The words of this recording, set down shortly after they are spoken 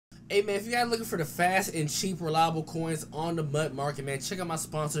Hey man, if you guys looking for the fast and cheap reliable coins on the MUT market, man, check out my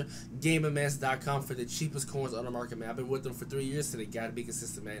sponsor GameMS.com for the cheapest coins on the market, man. I've been with them for 3 years, so they gotta be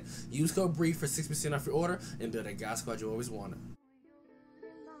consistent, man. Use code BRIEF for 6% off your order and build that God squad you always wanted.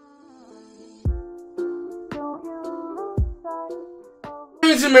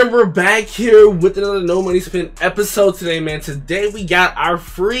 Remember, back here with another No Money Spent episode today, man. Today we got our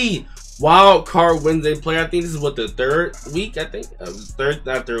free Wildcard Wednesday play. I think this is what, the third week, I think?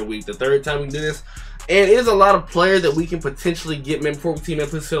 The third time we do this. And it is a lot of players that we can potentially get, man. Before we team, man,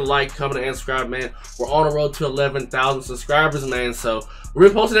 please hit a like, comment, and subscribe, man. We're on the road to 11,000 subscribers, man. So we're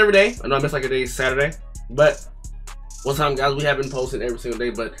gonna post it every day. I know I missed like a day Saturday, but one time, guys, we have been posting every single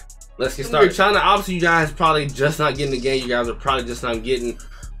day. But let's get started. China, obviously, you guys probably just not getting the game. You guys are probably just not getting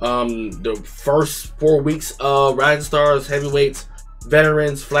the first 4 weeks of Rising Stars, Heavyweights,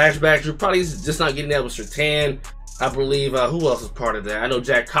 Veterans, Flashbacks. You're probably just not getting that with Surtain. I believe, who else is part of that? I know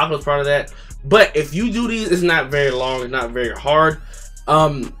Jack Coppler's part of that. But if you do these, it's not very long, it's not very hard.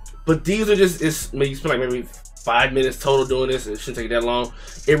 But these are just, you spend like maybe 5 minutes total doing this. It shouldn't take that long.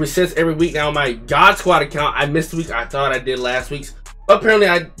 It resets every week. Now, my God Squad account, I missed a week. I thought I did last week's. Apparently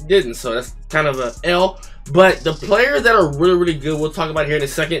I didn't, so that's kind of a L. But the players that are really good, we'll talk about here in a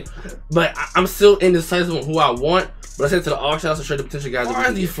second. But I'm still indecisive on who I want. But I said to the auction house to show the potential guys. As far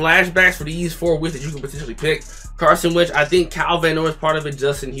as these flashbacks for these 4 weeks that you can potentially pick, Carson Wentz, I think Kyle Van Noy is part of it.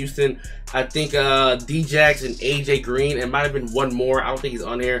 Justin Houston, I think D-Jax and AJ Green. It might have been one more. I don't think he's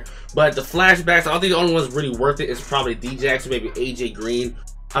on here. But the flashbacks, I don't think the only one's really worth it is probably D-Jax or maybe AJ Green.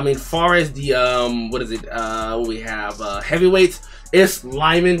 I mean, far as the what we have heavyweights, it's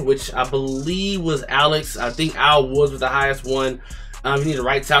Lyman, which I believe was Alex. I think Al Woods was the highest one. You need a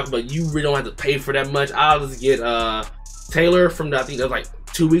right tackle, but you really don't have to pay for that much. I'll just get Taylor from I think that was like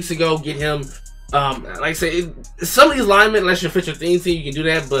 2 weeks ago. Get him. Like I said, some of these linemen, unless you fit your theme team, you can do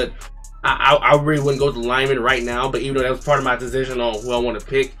that. But I really wouldn't go to linemen right now. But even though that was part of my decision on who I want to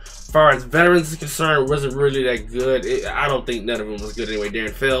pick. As far as veterans is concerned, wasn't really that good. I don't think none of them was good anyway.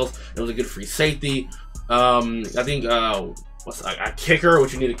 Darren Fells, it was a good free safety. I think what's a kicker,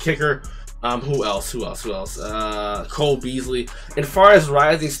 which you need a kicker. Who else? Cole Beasley. And as far as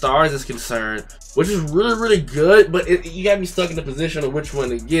Rising Stars is concerned, which is really good, but you gotta be stuck in the position of which one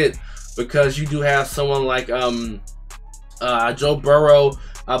to get, because you do have someone like Joe Burrow,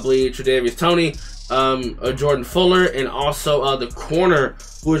 I believe Tre'Davious Toney, Jordan Fuller, and also the corner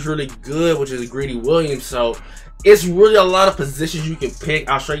who is really good, which is Greedy Williams. So it's really a lot of positions you can pick.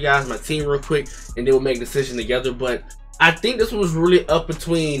 I'll show you guys my team real quick, and then we'll make a decision together. But I think this one was really up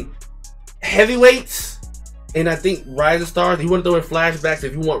between heavyweights and I think Rising Stars. You want to throw in flashbacks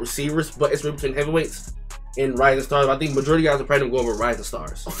if you want receivers, but it's really between heavyweights and Rising Stars. I think majority of guys are probably going over Rising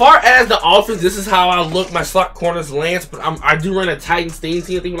Stars. As far as the offense, this is how I look. My slot corners Lance, but I do run a Titans team. I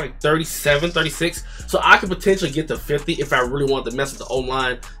think like 37, 36. So I could potentially get to 50 if I really want to mess with the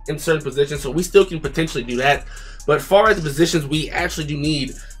O-line in certain positions. So we still can potentially do that. But as far as the positions we actually do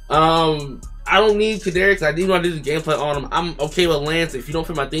need, I don't need Kadarius. I do want to do the gameplay on him. I'm okay with Lance. If you don't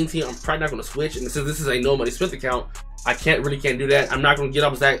fit my theme team, I'm probably not going to switch. And since this is a No Money Spent account, I can't do that. I'm not going to get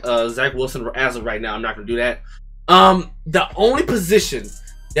up Zach Wilson as of right now. I'm not going to do that. The only position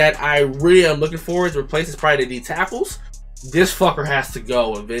that I really am looking for is to replace is probably the D tackles. This fucker has to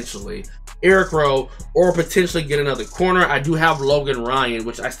go eventually. Eric Rowe, or potentially get another corner. I do have Logan Ryan,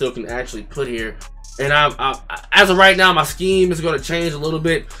 which I still can actually put here. And as of right now, my scheme is going to change a little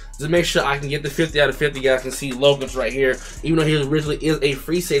bit to make sure I can get the 50 out of 50. You guys can see Logan's right here. Even though he originally is a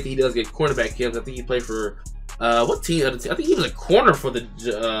free safety, he does get cornerback kills. I think he played for what team? I think he was a corner for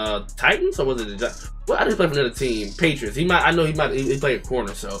the Titans, or was it the? Well, I didn't play for another team, Patriots. He played a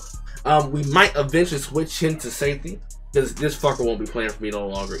corner. So we might eventually switch him to safety, because this fucker won't be playing for me no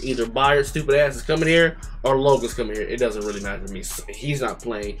longer. Either Byard's stupid ass is coming here, or Logan's coming here. It doesn't really matter to me. He's not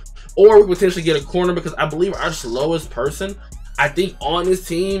playing. Or we potentially get a corner, because I believe our slowest person, I think, on this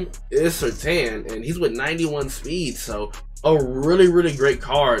team is Surtain, and he's with 91 speed. So a really great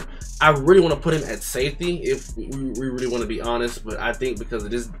card. I really want to put him at safety if we really want to be honest. But I think because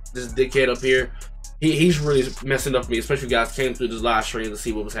of this dickhead up here, he's really messing up for me, especially if you guys came through this live stream to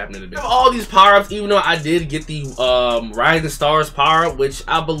see what was happening today. All these power-ups, even though I did get the Rising Stars power-up, which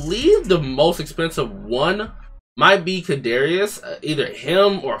I believe the most expensive one might be Kadarius, either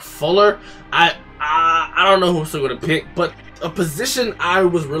him or Fuller. I don't know who I'm still going to pick, but a position I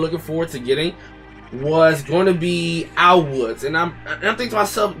was really looking forward to getting was going to be Al Woods, and I'm thinking to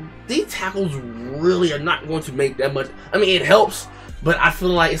myself, these tackles really are not going to make that much. I mean, it helps, but I feel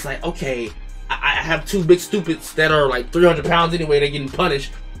like it's like, okay, I have two big stupids that are like 300 pounds anyway. They're getting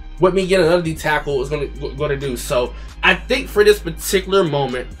punished. what me getting another D tackle is going to do. So I think for this particular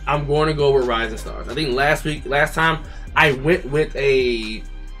moment, I'm going to go with Rising Stars. I think last time I went with a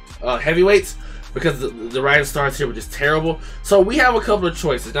heavyweights because the Rising Stars here were just terrible. So we have a couple of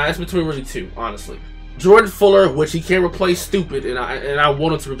choices. Now it's between really two, honestly. Jordan Fuller, which he can't replace Stupid, and I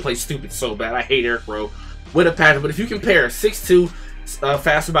want him to replace Stupid so bad. I hate Eric Rowe with a pattern. But if you compare 6'2",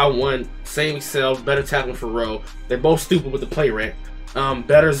 faster by 1, same excel, better tackling for Rowe. They're both stupid with the play rate.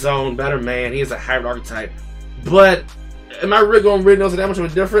 Better zone, better man. He is a hybrid archetype. But am I really going to really notice that much of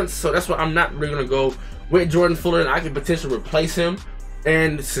a difference? So that's why I'm not really going to go with Jordan Fuller, and I can potentially replace him.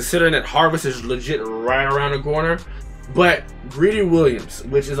 And considering that Harvest is legit right around the corner. But Greedy Williams,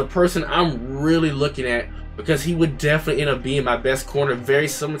 which is a person I'm really looking at because he would definitely end up being my best corner, very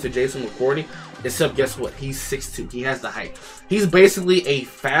similar to Jason McCourty, except guess what? He's 6'2". He has the height. He's basically a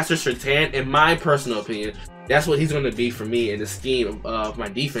faster Surtain, in my personal opinion. That's what he's going to be for me in the scheme of my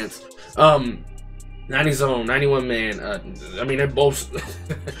defense. 90 zone, 91 man. I mean, they're both,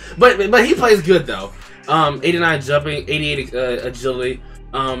 but he plays good though. 89 jumping, 88 agility.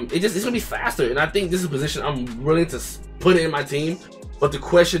 It's gonna be faster, and I think this is a position I'm willing to put in my team. But the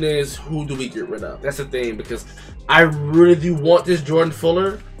question is, who do we get rid of? That's the thing, because I really do want this Jordan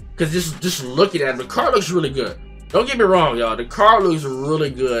Fuller. Because just looking at him, the card looks really good. Don't get me wrong, y'all. The card looks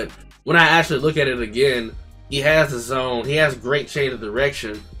really good. When I actually look at it again, he has the zone. He has great chain of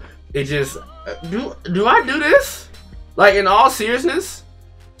direction. It just, do I do this? Like, in all seriousness,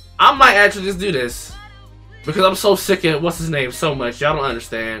 I might actually just do this. Because I'm so sick of what's his name so much. Y'all don't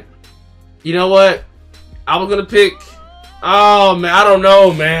understand. You know what? I was gonna pick. Oh man, I don't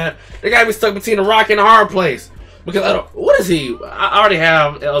know, man. They got me stuck between a rock and a hard place. Because I don't. What is he? I already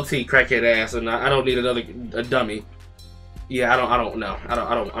have LT crackhead ass, and I don't need a dummy. Yeah, I don't know. I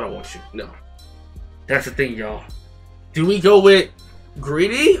don't want you. No. That's the thing, y'all. Do we go with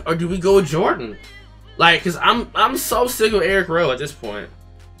Greedy or do we go with Jordan? Like, cause I'm so sick of Eric Rowe at this point.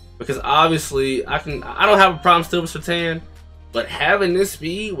 Because obviously I don't have a problem still with Surtain, but having this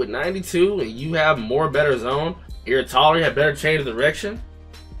speed with 92 and you have more better zone, you're taller, you have better change of direction.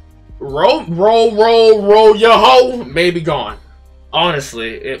 Roll your hoe may be gone.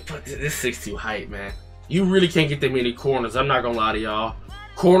 Honestly, this 6'2" height, man. You really can't get that many corners. I'm not gonna lie to y'all.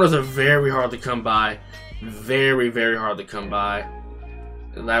 Corners are very hard to come by. Very, very hard to come by.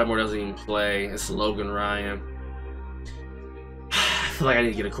 Lattimore doesn't even play. It's Logan Ryan. I feel like I need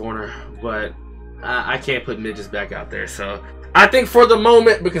to get a corner, but I can't put midgets back out there. So I think for the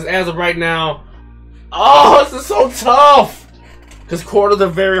moment, because as of right now, oh, this is so tough. Because corners are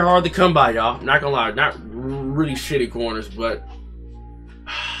very hard to come by, y'all. Not gonna lie, not really shitty corners, but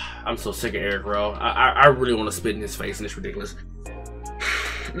I'm so sick of Eric Rowe. I really want to spit in his face, and it's ridiculous.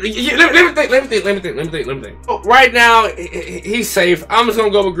 Let me think. Oh, right now, he's safe. I'm just gonna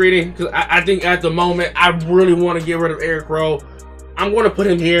go with Greedy because I think at the moment I really want to get rid of Eric Rowe. I'm going to put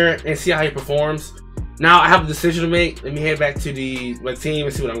him here and see how he performs. Now I have a decision to make. Let me head back to my team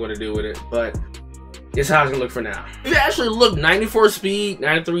and see what I'm going to do with it. But it's how it's going to look for now. If you actually look, 94 speed,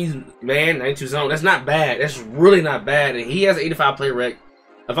 93 man, 92 zone. That's not bad. That's really not bad. And he has 85 play rec.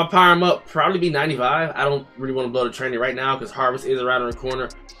 If I power him up, probably be 95. I don't really want to blow the training right now because Harvest is around the corner.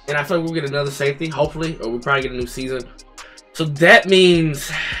 And I feel like we'll get another safety, hopefully. Or we'll probably get a new season. So that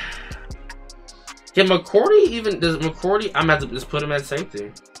means... Can McCourty even, does McCourty, I'm gonna have to just put him at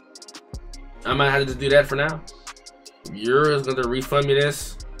safety. I might have to just do that for now. You're gonna refund me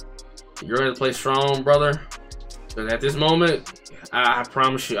this. You're gonna play strong, brother. Because at this moment, I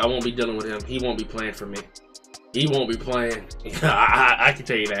promise you, I won't be dealing with him. He won't be playing for me. He won't be playing. I can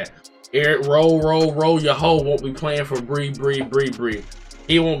tell you that. Eric, roll your hoe won't be playing for Bree.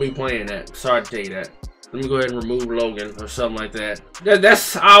 He won't be playing that. Sorry to tell you that. Let me go ahead and remove Logan or something like that.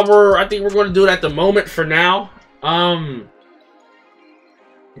 That's our, I think we're going to do it at the moment for now.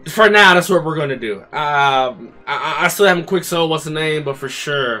 For now, that's what we're going to do. I still haven't quick sold what's the name, but for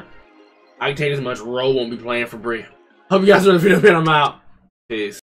sure, I can tell you as much, Rowe won't be playing for Bree. Hope you guys enjoyed the video, man. I'm out. Peace.